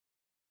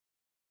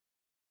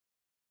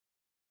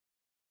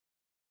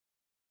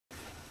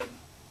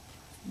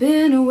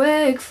Been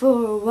awake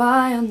for a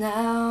while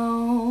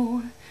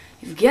now.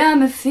 You've got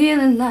me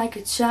feeling like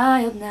a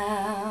child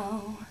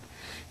now.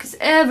 'Cause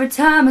every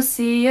time I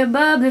see your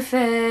bubbly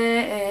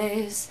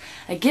face,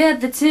 I get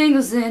the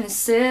tingles in a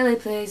silly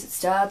place. It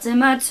starts in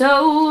my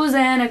toes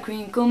and I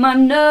crinkle my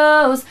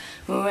nose.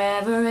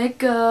 Wherever it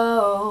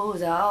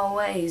goes, I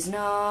always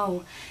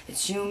know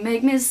that you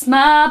make me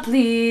smile.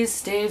 Please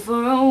stay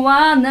for a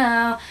while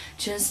now.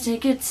 Just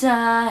take your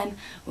time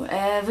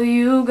wherever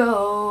you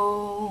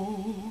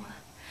go.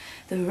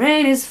 The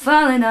rain is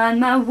falling on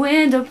my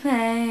window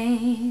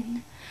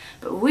pane,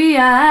 but we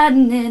are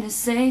hiding in a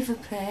safer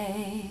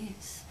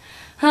place.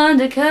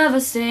 Undercover,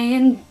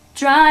 staying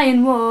dry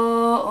and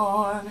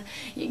warm.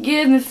 You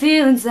give me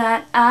feelings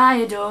that I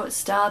adore. It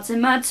starts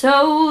in my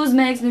toes,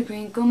 makes me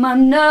crinkle my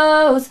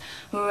nose.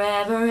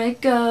 Wherever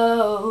it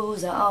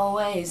goes, I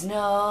always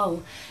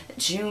know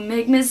that you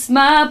make me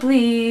smile.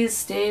 Please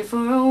stay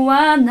for a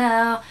while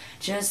now.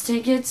 Just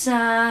take your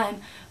time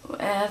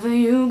wherever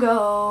you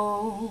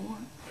go.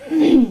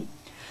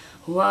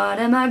 What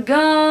am I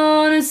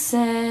gonna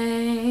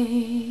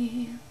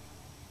say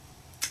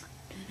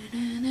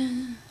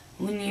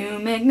when you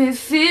make me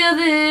feel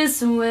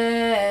this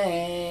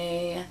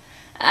way?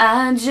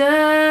 I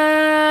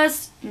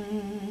just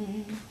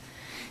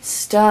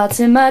starts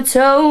in my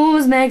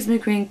toes, makes me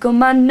crinkle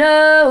my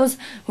nose.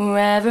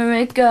 Wherever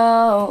it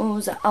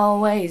goes, I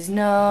always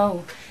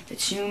know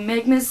that you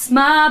make me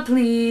smile.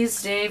 Please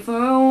stay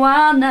for a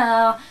while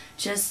now.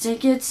 Just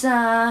take your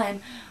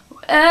time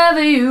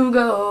wherever you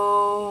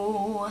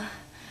go.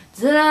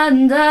 Da da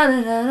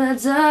da da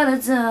da da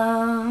da.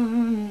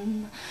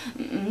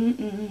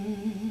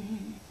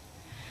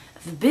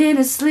 I've been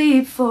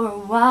asleep for a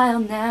while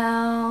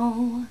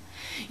now.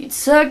 You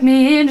tuck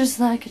me in just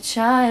like a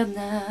child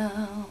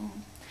now.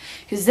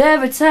 'Cause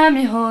every time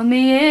you hold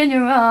me in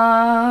your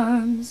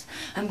arms,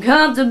 I'm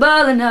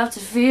comfortable enough to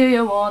feel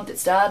your warmth. It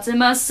starts in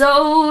my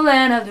soul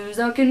and I lose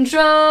all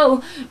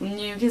control. When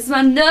you kiss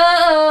my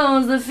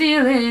nose, the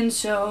feeling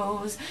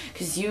shows.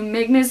 'Cause you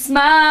make me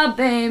smile,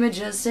 baby,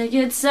 just take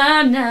your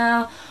time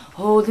now,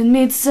 holding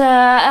me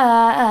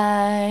tight.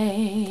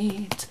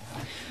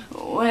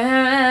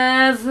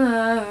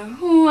 Wherever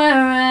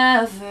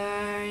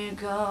you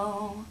go,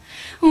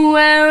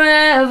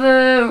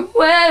 wherever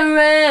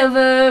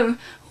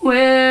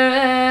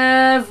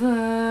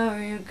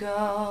you go.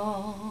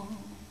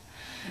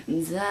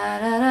 Da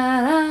da da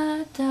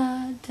da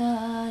da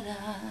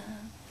da.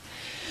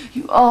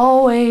 You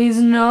always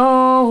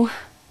know.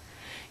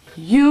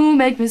 You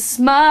make me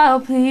smile,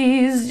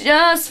 please,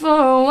 just for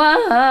a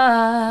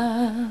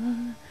while.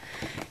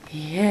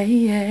 Yeah,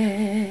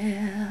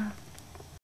 yeah.